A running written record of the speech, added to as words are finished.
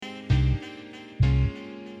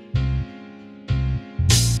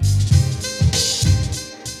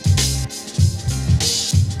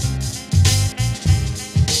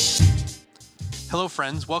Hello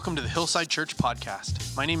friends, welcome to the Hillside Church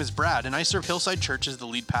podcast. My name is Brad and I serve Hillside Church as the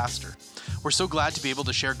lead pastor. We're so glad to be able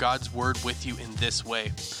to share God's word with you in this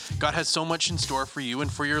way. God has so much in store for you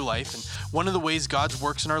and for your life, and one of the ways God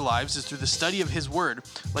works in our lives is through the study of His word,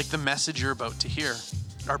 like the message you're about to hear.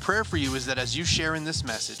 Our prayer for you is that as you share in this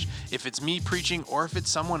message, if it's me preaching or if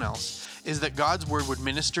it's someone else, is that God's word would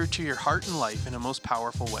minister to your heart and life in a most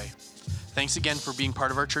powerful way. Thanks again for being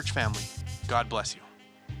part of our church family. God bless you.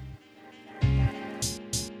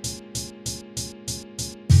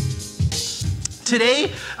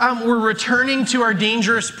 Today, we're returning to our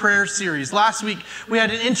Dangerous Prayer series. Last week, we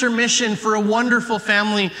had an intermission for a wonderful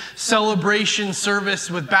family celebration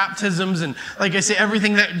service with baptisms and, like I say,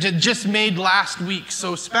 everything that just made last week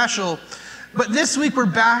so special. But this week, we're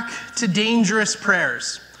back to Dangerous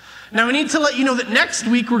Prayers. Now, I need to let you know that next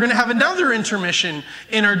week, we're going to have another intermission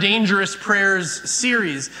in our Dangerous Prayers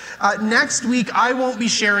series. Next week, I won't be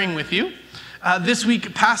sharing with you. This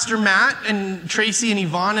week, Pastor Matt and Tracy and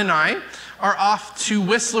Yvonne and I are off to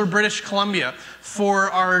Whistler, British Columbia for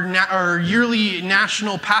our yearly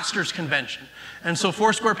National Pastors Convention. And so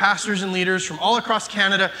Foursquare pastors and leaders from all across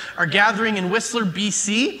Canada are gathering in Whistler,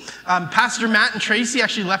 BC. Pastor Matt and Tracy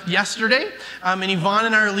actually left yesterday, and Yvonne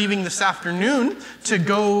and I are leaving this afternoon to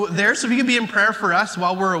go there. So if you could be in prayer for us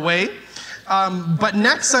while we're away. But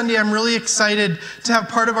next Sunday, I'm really excited to have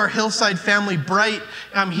part of our Hillside family, Bright.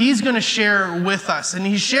 He's going to share with us, and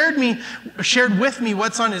he shared with me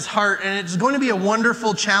what's on his heart, and it's going to be a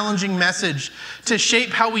wonderful, challenging message to shape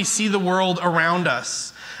how we see the world around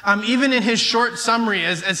us. Even in his short summary,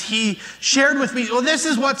 as he shared with me, well, this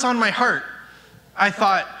is what's on my heart, I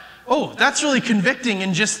thought, oh, that's really convicting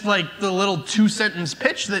in just like the little 2-sentence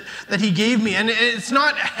pitch that he gave me. And it's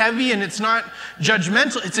not heavy and it's not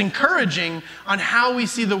judgmental. It's encouraging on how we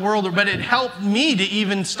see the world, but it helped me to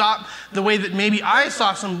even stop the way that maybe I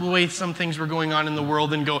saw the way some things were going on in the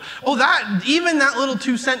world and go, oh, even that little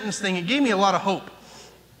 2-sentence thing, it gave me a lot of hope.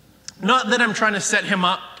 Not that I'm trying to set him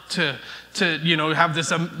up to have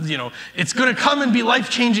this, it's going to come and be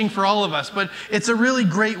life-changing for all of us, but it's a really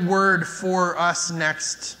great word for us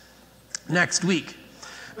next week.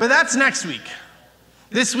 But that's next week.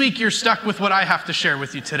 This week, you're stuck with what I have to share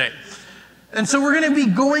with you today. And so we're going to be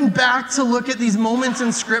going back to look at these moments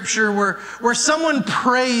in Scripture where someone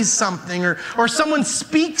prays something or someone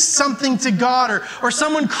speaks something to God or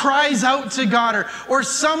someone cries out to God or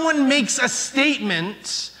someone makes a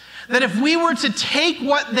statement that if we were to take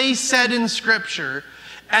what they said in Scripture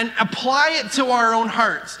and apply it to our own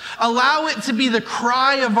hearts, allow it to be the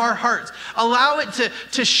cry of our hearts, allow it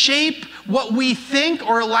to shape what we think,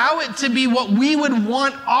 or allow it to be what we would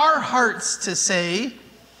want our hearts to say,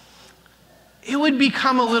 it would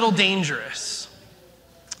become a little dangerous.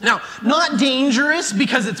 Now, not dangerous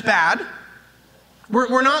because it's bad.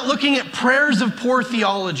 We're not looking at prayers of poor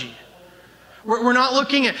theology. We're not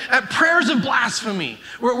looking at prayers of blasphemy.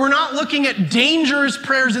 We're not looking at dangerous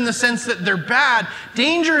prayers in the sense that they're bad.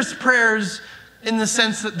 Dangerous prayers in the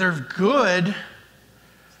sense that they're good.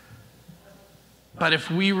 But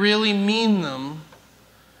if we really mean them,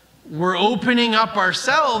 we're opening up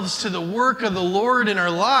ourselves to the work of the Lord in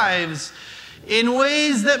our lives in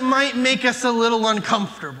ways that might make us a little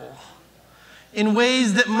uncomfortable, in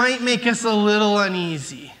ways that might make us a little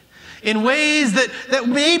uneasy, in ways that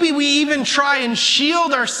maybe we even try and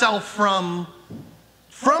shield ourselves from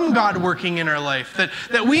God working in our life.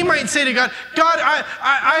 That we might say to God, God,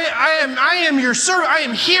 I am your servant. I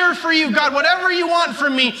am here for you, God, whatever you want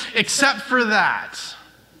from me, except for that.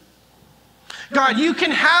 God, you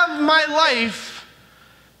can have my life,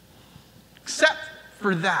 except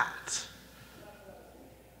for that.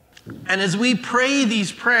 And as we pray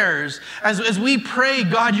these prayers, as we pray,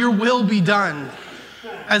 God, your will be done,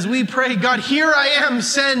 as we pray, God, here I am,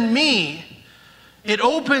 send me, it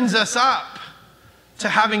opens us up to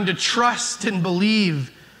having to trust and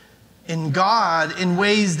believe in God in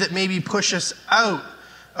ways that maybe push us out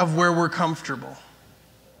of where we're comfortable.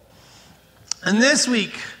 And this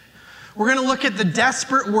week, we're going to look at the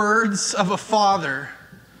desperate words of a father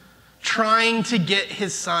trying to get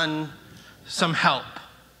his son some help.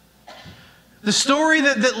 The story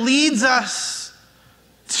that leads us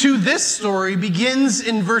to this story begins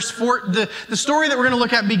in verse 4. The story that we're going to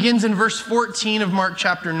look at begins in verse 14 of Mark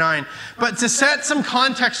chapter 9. But to set some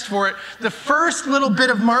context for it, the first little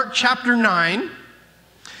bit of Mark chapter 9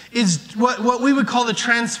 is what we would call the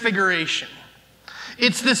Transfiguration.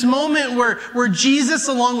 It's this moment where Jesus,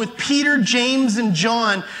 along with Peter, James, and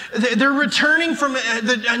John, they're returning from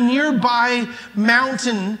a nearby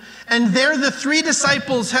mountain, and there the three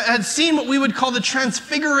disciples had seen what we would call the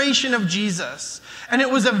Transfiguration of Jesus. And it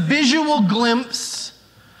was a visual glimpse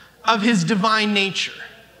of his divine nature.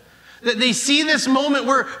 That they see this moment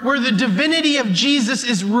where the divinity of Jesus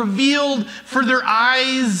is revealed for their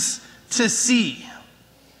eyes to see.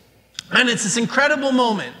 And it's this incredible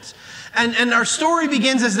moment. And our story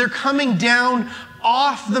begins as they're coming down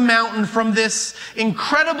off the mountain from this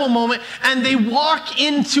incredible moment, and they walk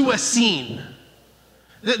into a scene.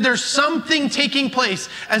 There's something taking place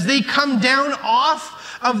as they come down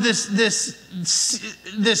off of this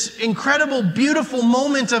incredible, beautiful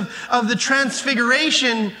moment of the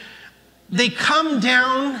transfiguration. They come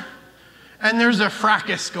down, and there's a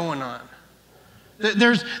fracas going on.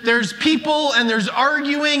 There's people, and there's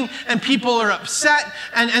arguing, and people are upset,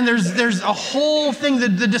 and there's a whole thing.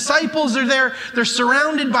 The disciples are there. They're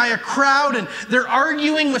surrounded by a crowd, and they're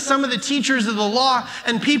arguing with some of the teachers of the law,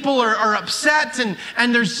 and people are upset,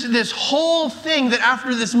 and there's this whole thing that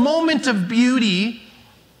after this moment of beauty,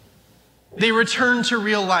 they return to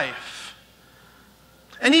real life.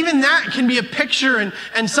 And even that can be a picture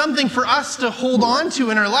and something for us to hold on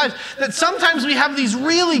to in our lives, that sometimes we have these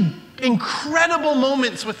really incredible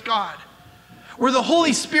moments with God where the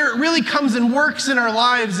Holy Spirit really comes and works in our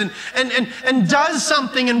lives and does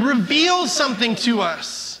something and reveals something to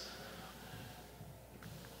us.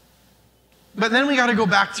 But then we got to go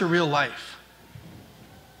back to real life.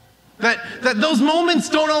 That those moments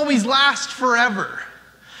don't always last forever.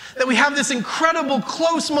 That we have this incredible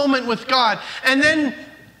close moment with God, and then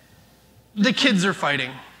the kids are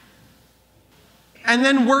fighting. And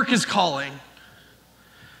then work is calling.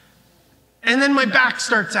 And then my back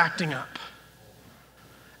starts acting up.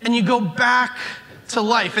 And you go back to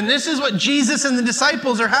life. And this is what Jesus and the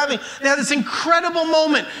disciples are having. They have this incredible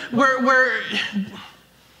moment where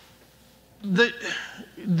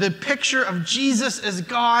the picture of Jesus as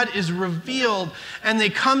God is revealed, and they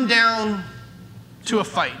come down to a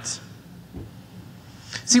fight.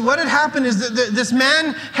 See, what had happened is that this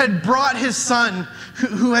man had brought his son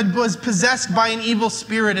who was possessed by an evil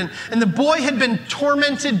spirit, and the boy had been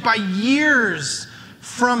tormented by years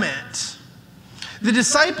from it. The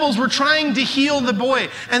disciples were trying to heal the boy,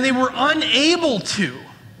 and they were unable to.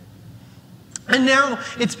 And now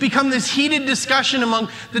it's become this heated discussion among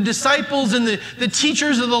the disciples and the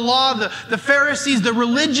teachers of the law, the Pharisees, the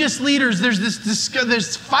religious leaders. There's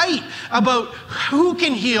this fight about who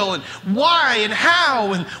can heal and why and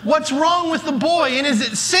how and what's wrong with the boy and is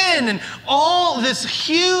it sin, and all this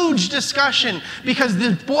huge discussion because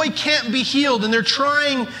the boy can't be healed, and they're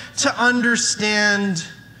trying to understand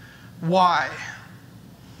why.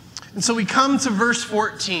 And so we come to verse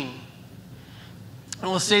 14. And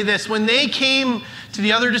we'll say this: when they came to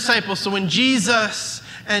the other disciples, so when Jesus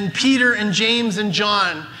and Peter and James and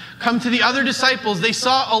John come to the other disciples, they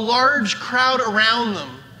saw a large crowd around them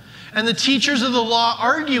and the teachers of the law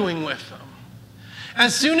arguing with them.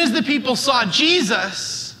 As soon as the people saw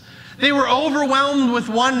Jesus, they were overwhelmed with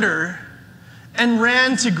wonder and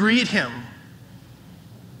ran to greet him.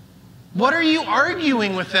 "What are you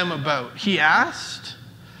arguing with them about?" he asked.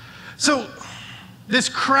 So this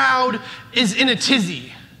crowd is in a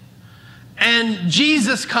tizzy. And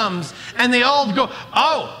Jesus comes, and they all go,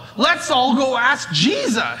 "Oh, let's all go ask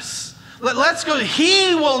Jesus. Let's go.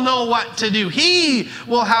 He will know what to do. He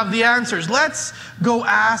will have the answers. Let's go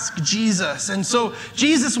ask Jesus." And so,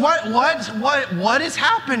 Jesus, what is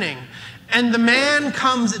happening? And the man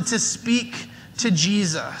comes to speak to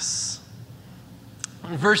Jesus.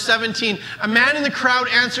 In verse 17, a man in the crowd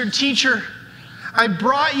answered, "Teacher, I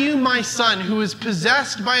brought you my son who is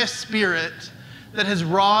possessed by a spirit that has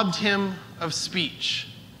robbed him of speech.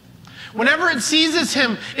 Whenever it seizes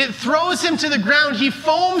him, it throws him to the ground. He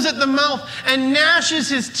foams at the mouth and gnashes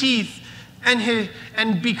his teeth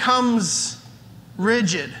and becomes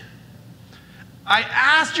rigid. I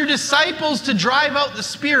asked your disciples to drive out the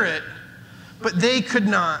spirit, but they could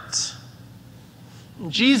not."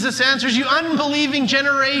 Jesus answers, "You unbelieving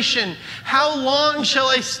generation, how long shall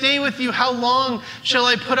I stay with you? How long shall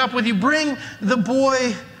I put up with you? Bring the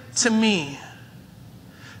boy to me."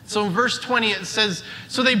 So in verse 20 it says,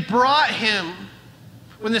 so they brought him.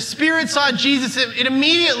 When the spirit saw Jesus, it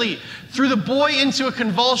immediately threw the boy into a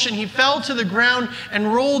convulsion. He fell to the ground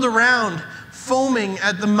and rolled around, foaming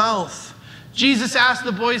at the mouth. Jesus asked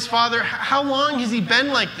the boy's father, "How long has he been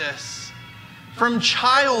like this?" "From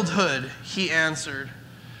childhood," he answered.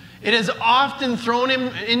 "It has often thrown him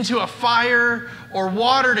into a fire or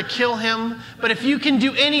water to kill him. But if you can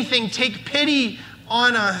do anything, take pity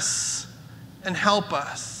on us and help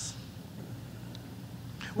us."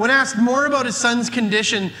 When asked more about his son's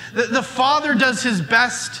condition, the father does his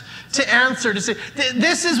best to answer, to say,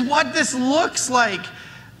 "This is what this looks like."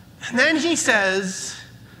 And then he says,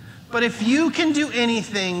 "But if you can do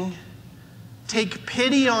anything, take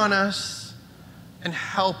pity on us and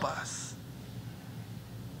help us.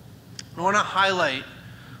 I want to highlight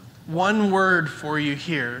one word for you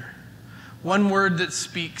here. One word that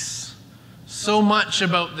speaks so much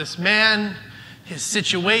about this man, his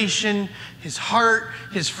situation, his heart,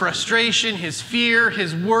 his frustration, his fear,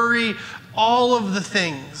 his worry, all of the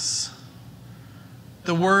things.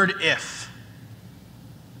 The word if.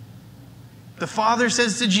 The Father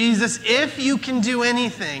says to Jesus, if you can do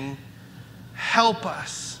anything, help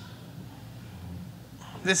us.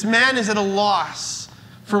 This man is at a loss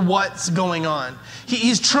for what's going on.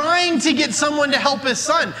 He's trying to get someone to help his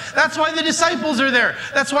son. That's why the disciples are there.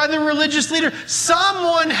 That's why the religious leader,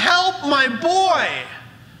 someone help my boy.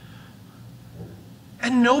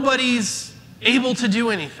 And nobody's able to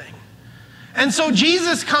do anything. And so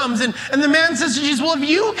Jesus comes and the man says to Jesus, well, if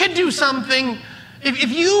you could do something,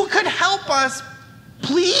 if you could help us,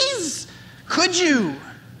 please, could you?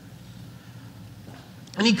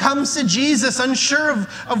 And he comes to Jesus unsure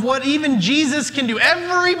of what even Jesus can do.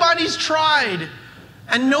 Everybody's tried,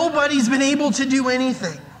 and nobody's been able to do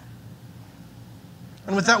anything.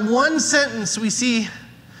 And with that one sentence, we see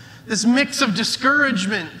this mix of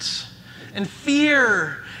discouragement and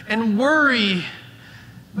fear and worry,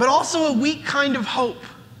 but also a weak kind of hope.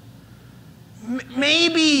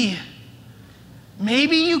 Maybe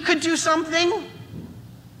you could do something.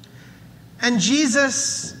 And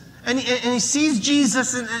Jesus, and he sees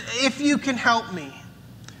Jesus, and if you can help me.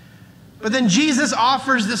 But then Jesus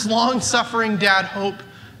offers this long-suffering dad hope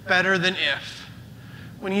better than if.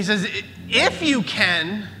 When he says, if you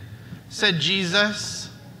can, said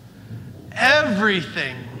Jesus,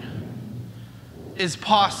 everything is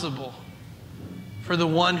possible for the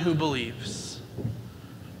one who believes.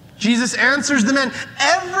 Jesus answers the man,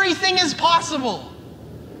 everything is possible.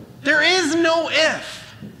 There is no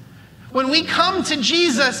if. When we come to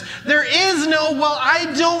Jesus, there is no, well,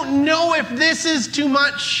 I don't know if this is too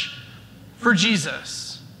much for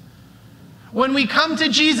Jesus. When we come to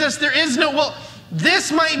Jesus, there is no, well,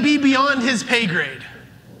 this might be beyond his pay grade.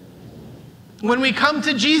 When we come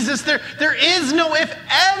to Jesus, there is no if.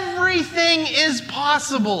 Everything is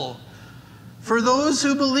possible for those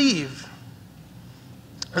who believe.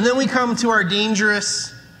 And then we come to our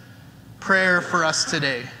dangerous prayer for us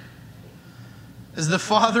today. As the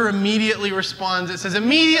father immediately responds, it says,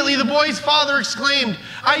 immediately the boy's father exclaimed,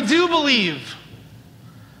 I do believe.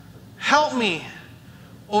 Help me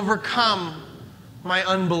overcome my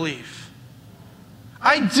unbelief.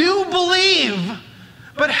 I do believe,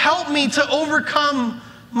 but help me to overcome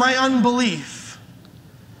my unbelief.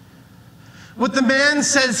 What the man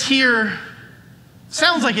says here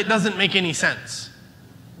sounds like it doesn't make any sense.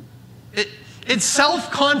 It's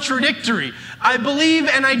self-contradictory. I believe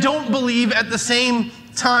and I don't believe at the same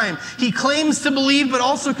time. He claims to believe but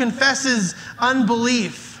also confesses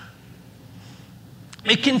unbelief.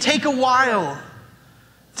 It can take a while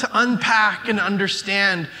to unpack and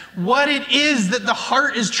understand what it is that the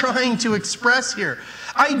heart is trying to express here.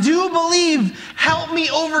 I do believe, help me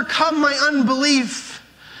overcome my unbelief.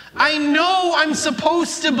 I know I'm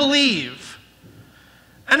supposed to believe.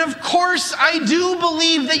 And of course, I do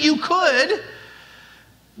believe that you could.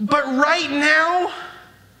 But right now,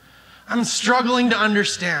 I'm struggling to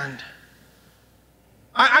understand.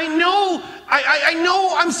 I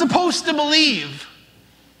know I'm supposed to believe.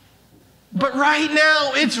 But right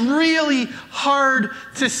now, it's really hard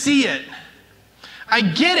to see it. I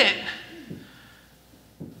get it.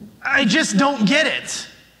 I just don't get it.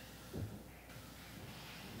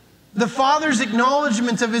 The father's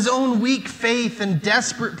acknowledgement of his own weak faith and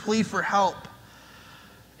desperate plea for help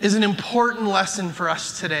is an important lesson for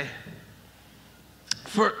us today.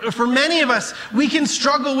 For many of us, we can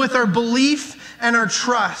struggle with our belief and our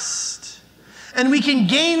trust. And we can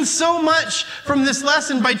gain so much from this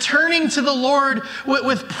lesson by turning to the Lord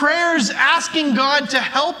with prayers asking God to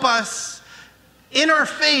help us in our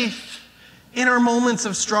faith, in our moments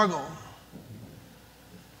of struggle.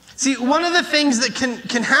 See, one of the things that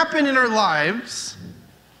can happen in our lives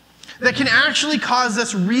that can actually cause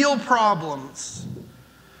us real problems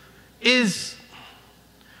is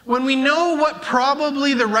when we know what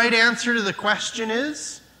probably the right answer to the question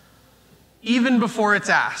is, even before it's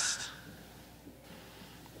asked.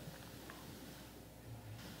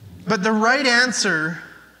 But the right answer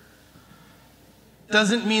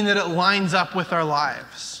doesn't mean that it lines up with our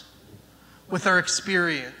lives, with our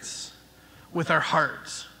experience, with our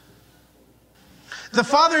hearts. The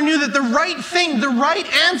father knew that the right thing, the right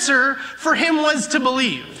answer for him was to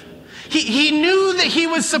believe. He knew that he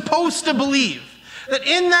was supposed to believe. That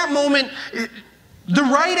in that moment, the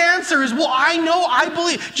right answer is, well, I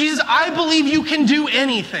believe. Jesus, I believe you can do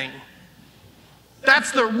anything.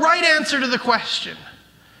 That's the right answer to the question.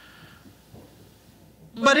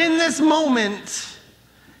 But in this moment,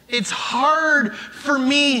 it's hard for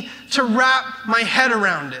me to wrap my head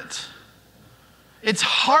around it. It's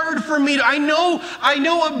hard for me to, I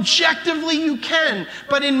know objectively you can,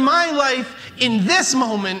 but in my life, in this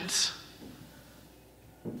moment,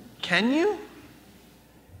 can you?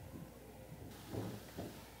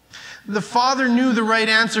 The Father knew the right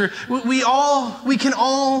answer. We can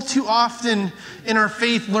all too often in our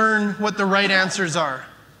faith learn what the right answers are.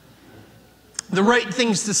 The right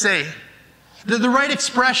things to say. The right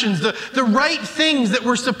expressions. The right things that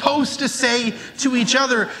we're supposed to say to each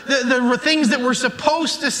other. The things that we're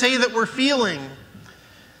supposed to say that we're feeling.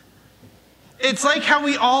 It's like how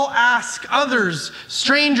we all ask others,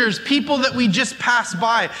 strangers, people that we just pass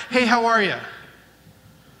by, hey, how are you?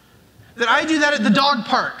 That I do that at the dog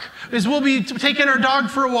park. Is we'll be taking our dog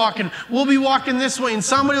for a walk, and we'll be walking this way, and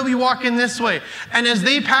somebody will be walking this way. And as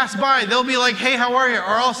they pass by, they'll be like, hey, how are you? Or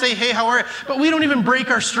I'll say, hey, how are you? But we don't even break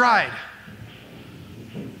our stride.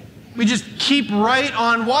 We just keep right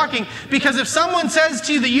on walking. Because if someone says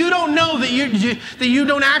to you that you don't know, that you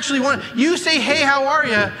don't actually want, you say, hey, how are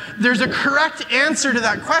you? There's a correct answer to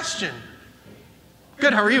that question.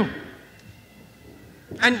 Good, how are you?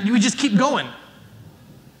 And we just keep going.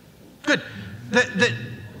 Good.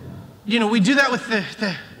 We do that with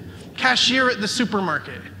the cashier at the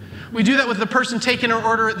supermarket. We do that with the person taking our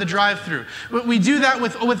order at the drive-thru. We do that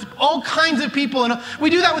with all kinds of people. And we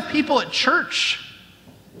do that with people at church.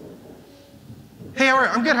 Hey, how are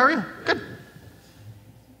you? I'm good. How are you? Good.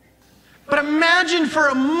 But imagine for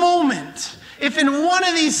a moment if in one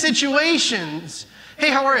of these situations, hey,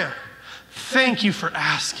 how are you? Thank you for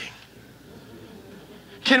asking.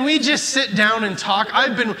 Can we just sit down and talk?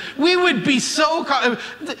 We would be so,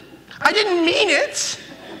 I didn't mean it.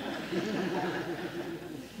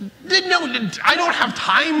 No, I don't have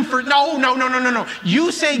time for, no.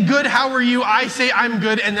 You say good, how are you? I say I'm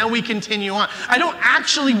good, and then we continue on. I don't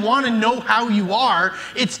actually want to know how you are.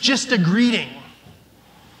 It's just a greeting.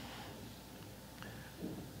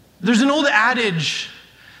 There's an old adage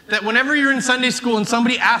that whenever you're in Sunday school and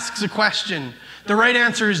somebody asks a question, the right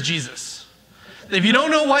answer is Jesus. If you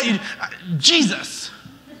don't know what Jesus.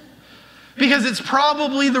 Because it's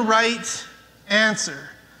probably the right answer.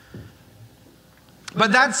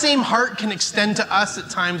 But that same heart can extend to us at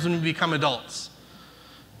times when we become adults.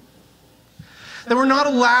 That we're not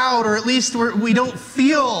allowed, or at least we don't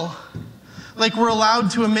feel like we're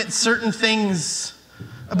allowed to admit certain things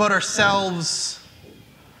about ourselves,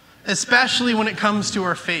 especially when it comes to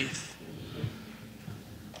our faith.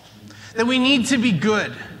 That we need to be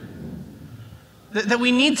good. That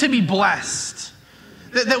we need to be blessed.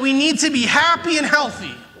 That we need to be happy and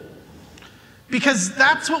healthy. Because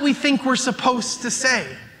that's what we think we're supposed to say.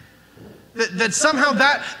 That somehow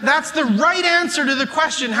that's the right answer to the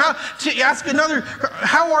question. How to ask another,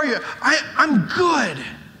 how are you? I'm good.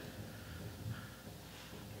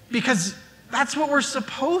 Because that's what we're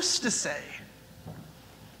supposed to say.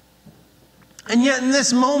 And yet in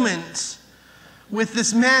this moment, with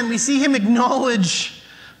this man, we see him acknowledge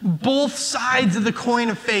both sides of the coin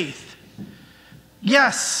of faith.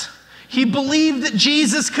 Yes, he believed that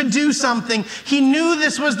Jesus could do something. He knew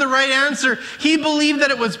this was the right answer. He believed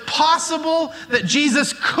that it was possible that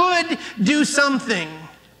Jesus could do something.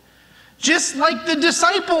 Just like the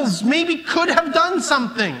disciples maybe could have done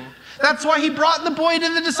something. That's why he brought the boy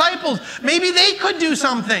to the disciples. Maybe they could do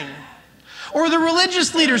something. Or the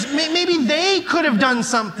religious leaders, maybe they could have done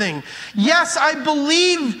something. Yes, I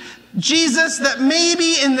believe, Jesus, that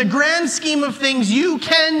maybe in the grand scheme of things, you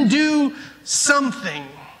can do something.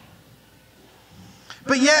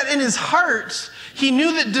 But yet in his heart, he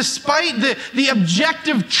knew that despite the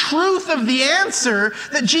objective truth of the answer,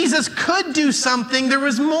 that Jesus could do something, there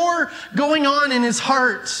was more going on in his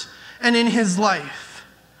heart and in his life.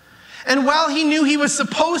 And while he knew he was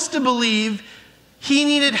supposed to believe, he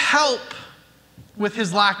needed help with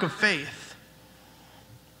his lack of faith.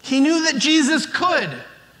 He knew that Jesus could.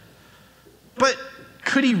 But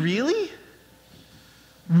could he really?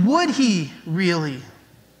 Would he really?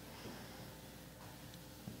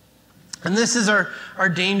 And this is our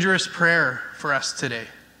dangerous prayer for us today.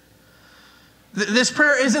 This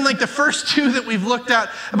prayer isn't like the first two that we've looked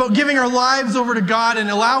at about giving our lives over to God and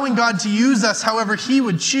allowing God to use us however he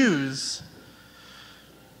would choose.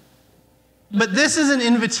 But this is an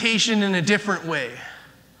invitation in a different way.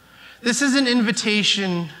 This is an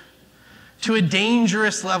invitation to a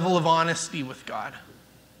dangerous level of honesty with God.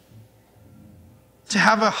 To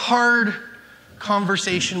have a hard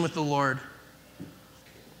conversation with the Lord.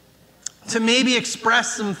 To maybe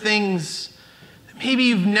express some things that maybe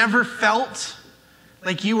you've never felt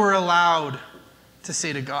like you were allowed to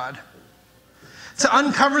say to God. To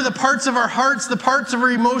uncover the parts of our hearts, the parts of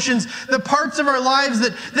our emotions, the parts of our lives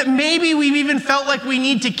that maybe we've even felt like we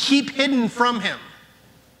need to keep hidden from him.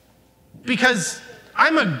 Because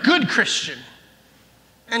I'm a good Christian,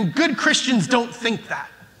 and good Christians don't think that.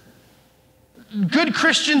 Good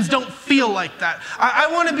Christians don't feel like that.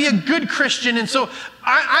 I want to be a good Christian, and so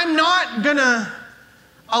I'm not going to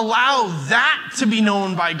allow that to be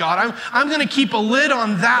known by God. I'm going to keep a lid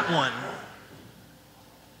on that one.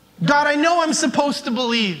 God, I know I'm supposed to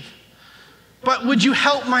believe, but would you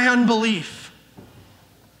help my unbelief?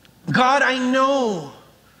 God, I know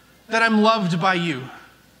that I'm loved by you,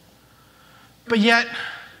 but yet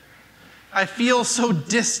I feel so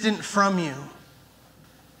distant from you.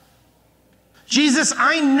 Jesus,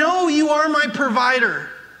 I know you are my provider,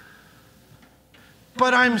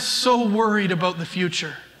 but I'm so worried about the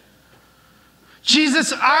future.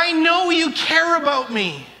 Jesus, I know you care about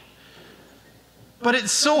me, but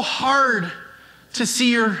it's so hard to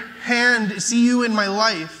see your hand, see you in my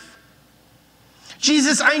life.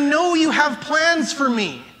 Jesus, I know you have plans for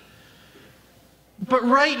me, but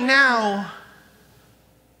right now,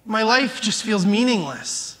 my life just feels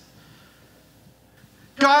meaningless.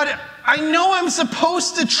 God, I know I'm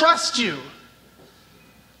supposed to trust you,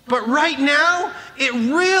 but right now, it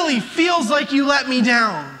really feels like you let me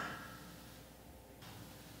down.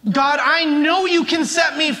 God, I know you can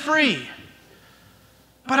set me free,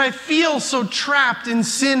 but I feel so trapped in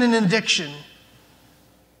sin and addiction.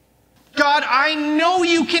 God, I know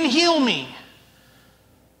you can heal me,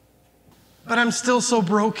 but I'm still so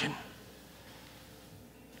broken.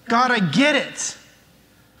 God, I get it.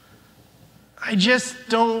 I just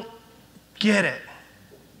don't get it.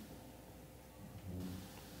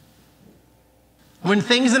 When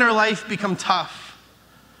things in our life become tough,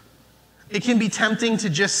 it can be tempting to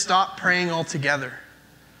just stop praying altogether.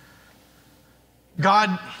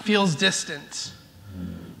 God feels distant,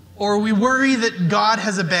 or we worry that God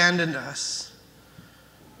has abandoned us.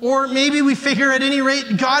 Or maybe we figure at any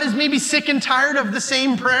rate, God is maybe sick and tired of the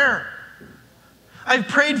same prayer. I've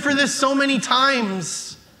prayed for this so many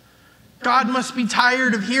times. God must be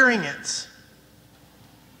tired of hearing it.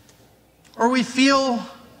 Or we feel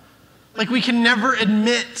like we can never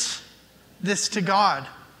admit this to God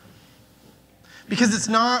because it's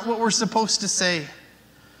not what we're supposed to say.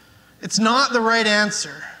 It's not the right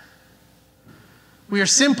answer. We are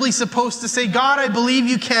simply supposed to say, God, I believe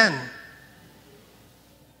you can,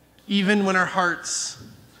 even when our hearts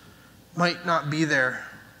might not be there.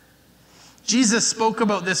 Jesus spoke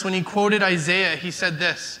about this when he quoted Isaiah. He said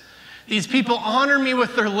this, "These people honor me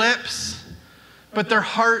with their lips, but their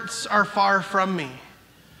hearts are far from me."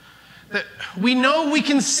 That we know we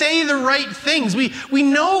can say the right things. We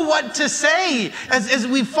know what to say. As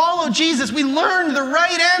we follow Jesus, we learn the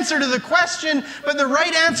right answer to the question, but the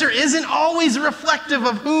right answer isn't always reflective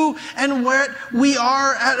of who and what we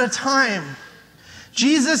are at a time.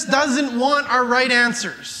 Jesus doesn't want our right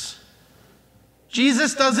answers.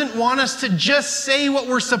 Jesus doesn't want us to just say what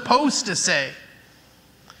we're supposed to say.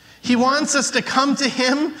 He wants us to come to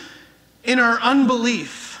him in our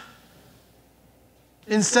unbelief,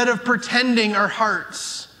 instead of pretending our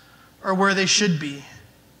hearts are where they should be.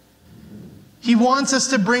 He wants us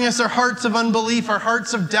to bring us our hearts of unbelief, our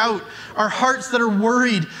hearts of doubt, our hearts that are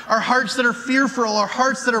worried, our hearts that are fearful, our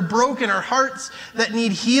hearts that are broken, our hearts that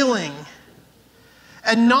need healing.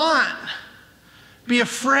 And not be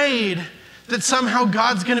afraid that somehow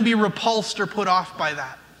God's going to be repulsed or put off by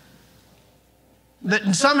that.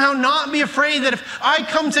 That somehow not be afraid that if I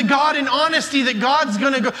come to God in honesty, that God's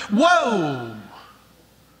going to go, whoa,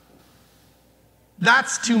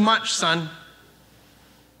 that's too much, son.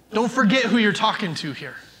 Don't forget who you're talking to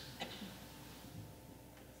here.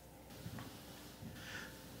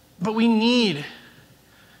 But we need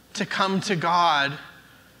to come to God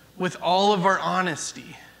with all of our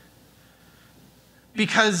honesty,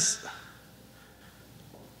 because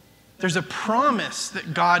there's a promise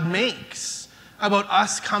that God makes about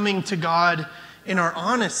us coming to God in our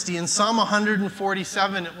honesty. In Psalm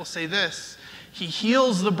 147, it will say this: He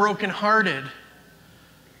heals the brokenhearted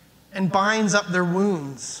and binds up their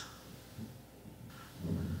wounds.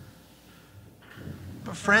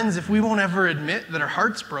 But friends, if we won't ever admit that our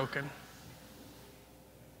heart's broken,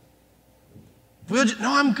 we'll just,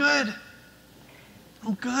 no, I'm good.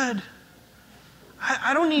 I'm good.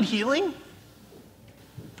 I don't need healing.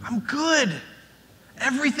 I'm good.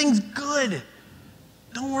 Everything's good.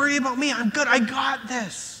 Don't worry about me. I'm good. I got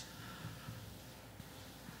this.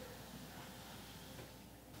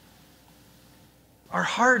 Our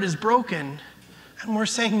heart is broken, And we're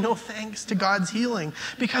saying no thanks to God's healing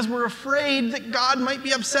because we're afraid that God might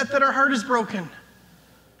be upset that our heart is broken.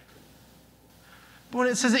 But when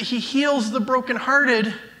it says that he heals the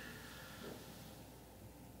brokenhearted,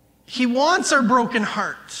 he wants our broken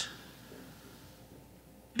heart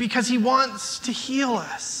because he wants to heal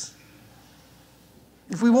us.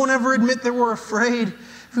 If we won't ever admit that we're afraid,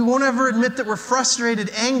 if we won't ever admit that we're frustrated,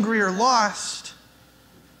 angry, or lost,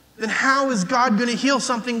 then how is God going to heal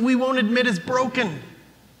something we won't admit is broken?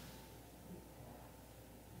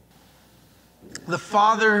 The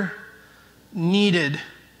Father needed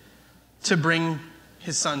to bring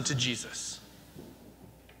his Son to Jesus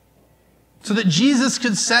so that Jesus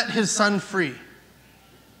could set his Son free.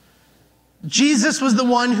 Jesus was the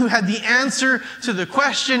one who had the answer to the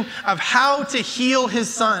question of how to heal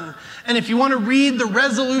his son. And if you want to read the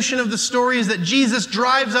resolution of the story, is that Jesus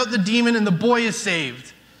drives out the demon and the boy is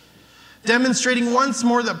saved, demonstrating once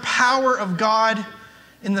more the power of God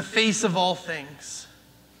in the face of all things.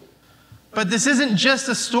 But this isn't just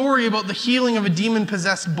a story about the healing of a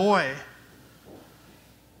demon-possessed boy.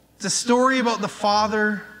 It's a story about the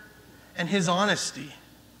Father and his honesty.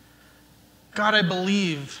 God, I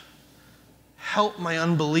believe. Help my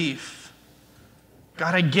unbelief.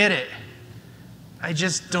 God, I get it. I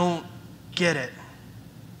just don't get it.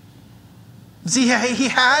 See, he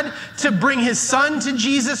had to bring his son to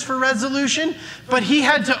Jesus for resolution, but he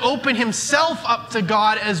had to open himself up to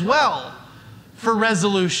God as well for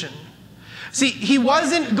resolution. See, he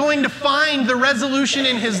wasn't going to find the resolution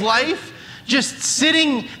in his life just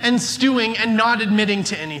sitting and stewing and not admitting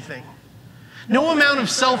to anything. No amount of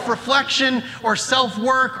self-reflection or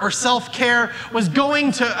self-work or self-care was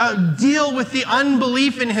going to deal with the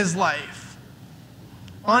unbelief in his life.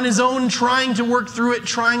 On his own, trying to work through it,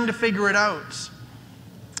 trying to figure it out.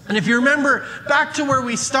 And if you remember back to where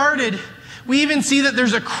we started, we even see that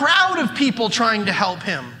there's a crowd of people trying to help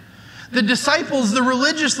him. The disciples, the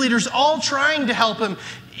religious leaders, all trying to help him.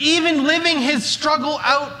 Even living his struggle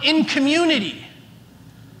out in community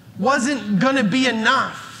wasn't going to be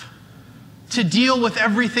enough to deal with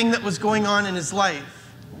everything that was going on in his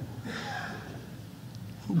life.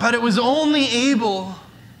 But it was only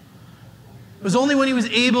when he was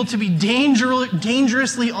able to be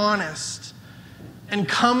dangerously honest and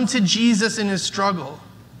come to Jesus in his struggle,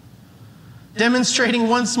 demonstrating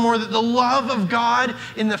once more that the love of God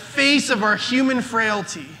in the face of our human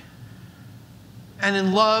frailty, and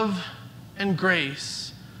in love and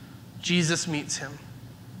grace, Jesus meets him.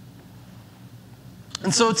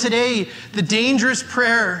 And so today, the dangerous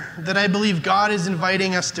prayer that I believe God is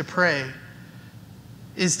inviting us to pray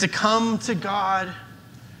is to come to God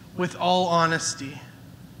with all honesty.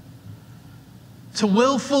 To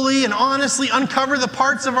willfully and honestly uncover the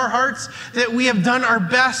parts of our hearts that we have done our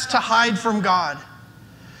best to hide from God.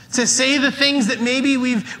 To say the things that maybe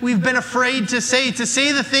we've been afraid to say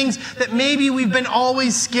the things that maybe we've been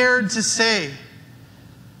always scared to say.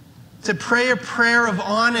 To pray a prayer of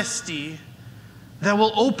honesty that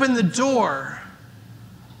will open the door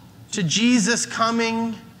to Jesus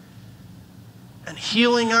coming and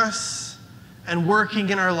healing us and working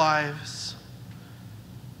in our lives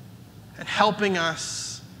and helping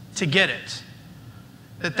us to get it.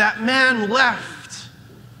 That man left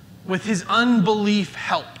with his unbelief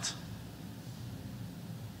helped.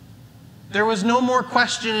 There was no more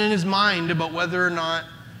question in his mind about whether or not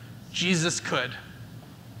Jesus could.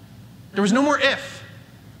 There was no more if.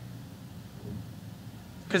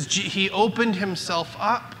 Because he opened himself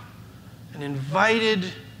up and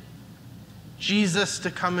invited Jesus to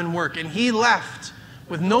come and work. And he left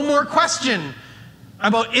with no more question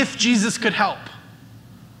about if Jesus could help.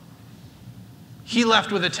 He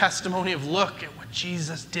left with a testimony of, look at what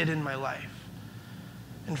Jesus did in my life.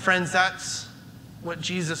 And friends, that's what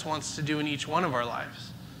Jesus wants to do in each one of our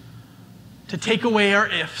lives. To take away our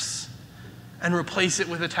ifs and replace it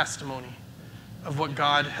with a testimony of what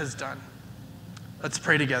God has done. Let's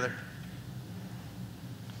pray together.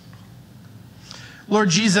 Lord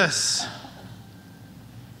Jesus,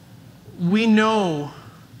 we know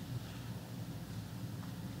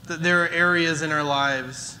that there are areas in our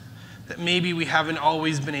lives that maybe we haven't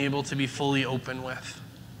always been able to be fully open with.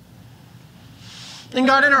 And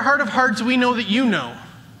God, in our heart of hearts, we know that you know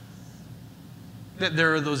that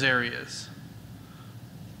there are those areas.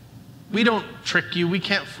 We don't trick you. We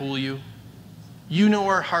can't fool you. You know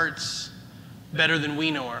our hearts better than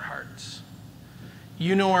we know our hearts.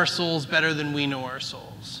 You know our souls better than we know our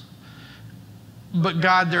souls. But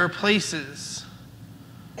God, there are places,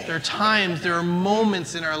 there are times, there are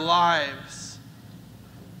moments in our lives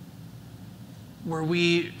where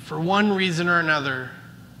we, for one reason or another,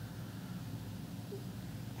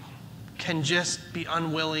 can just be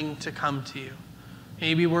unwilling to come to you.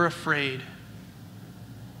 Maybe we're afraid.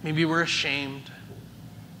 Maybe we're ashamed.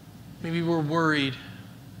 Maybe we're worried.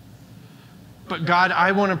 But God,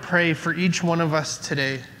 I want to pray for each one of us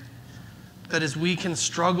today that as we can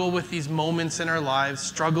struggle with these moments in our lives,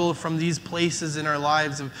 struggle from these places in our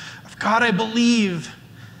lives of God, I believe,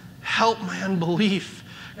 help my unbelief.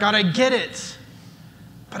 God, I get it,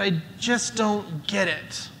 but I just don't get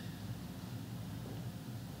it.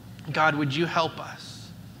 God, would you help us?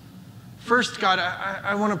 First, God,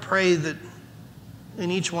 I want to pray that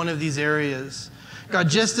in each one of these areas, God,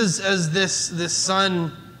 just as this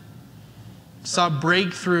son saw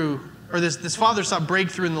breakthrough, or this father saw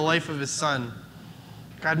breakthrough in the life of his son,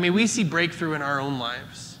 God, may we see breakthrough in our own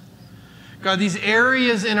lives. God, these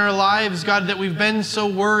areas in our lives, God, that we've been so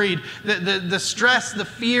worried, the stress, the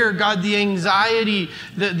fear, God, the anxiety,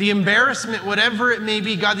 the embarrassment, whatever it may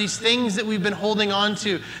be, God, these things that we've been holding on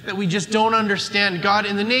to that we just don't understand. God,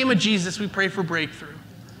 in the name of Jesus, we pray for breakthrough.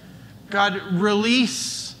 God,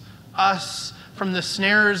 release us from the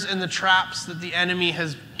snares and the traps that the enemy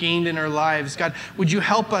has gained in our lives. God, would you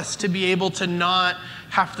help us to be able to not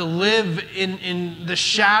have to live in the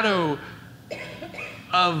shadow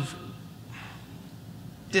of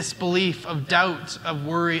disbelief, of doubt, of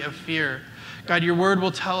worry, of fear. God, your word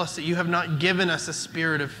will tell us that you have not given us a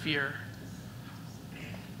spirit of fear.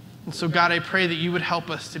 And so, God, I pray that you would help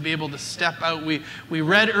us to be able to step out. We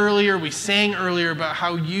read earlier, we sang earlier about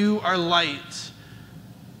how you are light,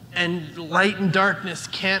 and light and darkness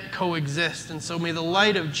can't coexist. And so may the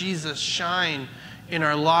light of Jesus shine in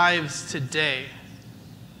our lives today.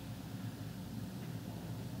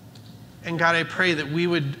 And God, I pray that we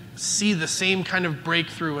would see the same kind of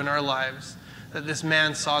breakthrough in our lives that this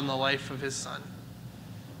man saw in the life of his son.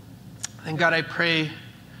 And God, I pray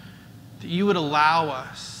that you would allow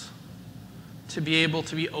us to be able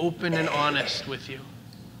to be open and honest with you.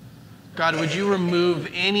 God, would you remove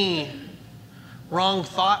any wrong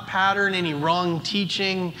thought pattern, any wrong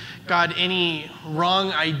teaching, God, any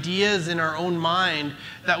wrong ideas in our own mind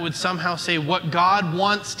that would somehow say what God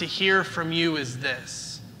wants to hear from you is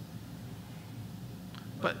this.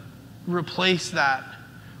 But replace that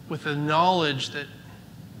with the knowledge that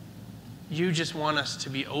you just want us to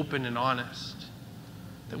be open and honest.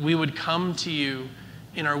 That we would come to you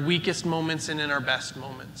in our weakest moments and in our best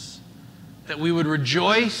moments. That we would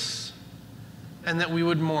rejoice and that we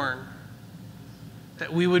would mourn.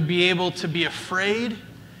 That we would be able to be afraid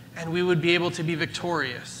and we would be able to be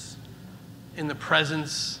victorious in the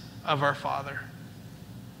presence of our Father.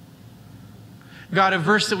 God, a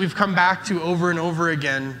verse that we've come back to over and over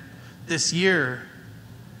again this year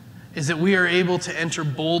is that we are able to enter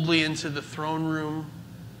boldly into the throne room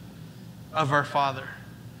of our Father.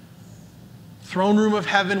 Throne room of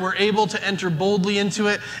heaven, we're able to enter boldly into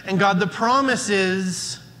it. And God, the promise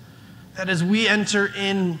is that as we enter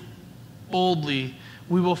in boldly,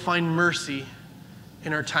 we will find mercy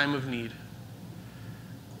in our time of need.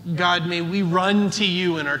 God, may we run to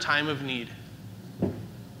you in our time of need.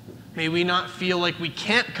 May we not feel like we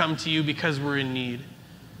can't come to you because we're in need,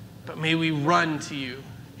 but may we run to you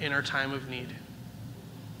in our time of need.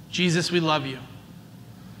 Jesus, we love you.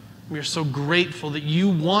 We are so grateful that you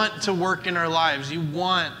want to work in our lives. You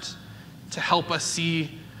want to help us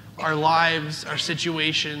see our lives, our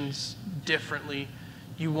situations differently.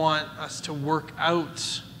 You want us to work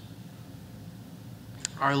out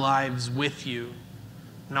our lives with you,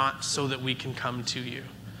 not so that we can come to you.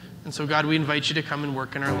 And so, God, we invite you to come and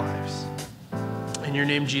work in our lives. In your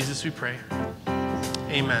name, Jesus, we pray.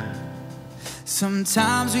 Amen.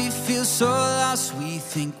 Sometimes we feel so lost, we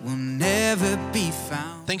think we'll never be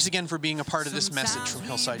found. Thanks again for being a part of this message from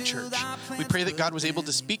Hillside Church. We pray that God was able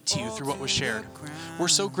to speak to you through what was shared. We're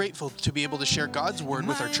so grateful to be able to share God's word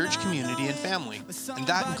with our church community and family, and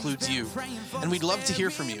that includes you. And we'd love to hear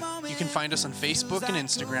from you. You can find us on Facebook and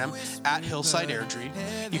Instagram at Hillside Airdrie.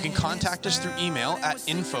 You can contact us through email at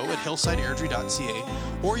info@hillsideairdrie.ca,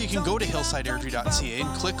 or you can go to hillsideairdrie.ca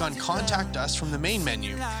and click on Contact Us from the main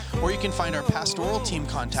menu, or you can find our pastoral team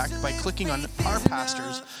contact by clicking on Our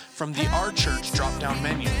Pastors from the Our Church drop-down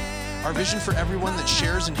menu. Our vision for everyone that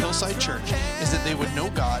shares in Hillside Church is that they would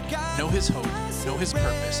know God, know His hope, know His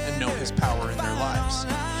purpose, and know His power in their lives.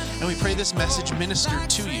 And we pray this message ministered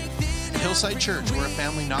to you. At Hillside Church, we're a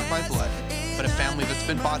family not by blood, but a family that's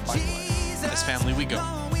been bought by blood. As family we go.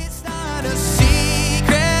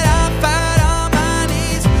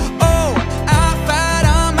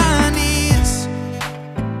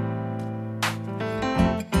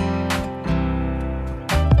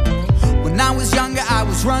 I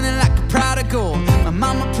was running like a prodigal. My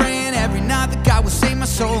mama praying every night that God would save my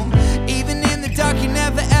soul. Even in the dark, you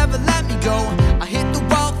never ever let me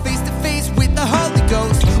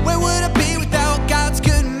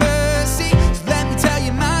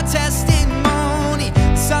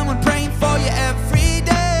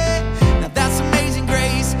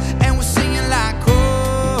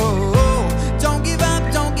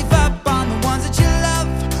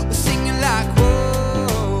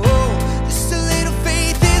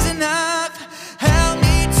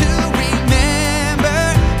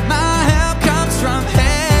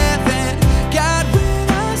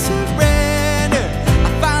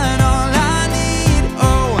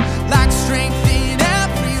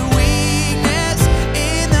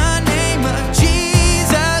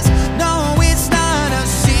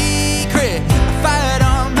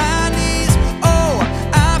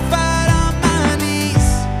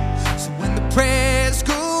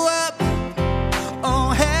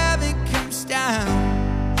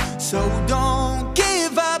So don't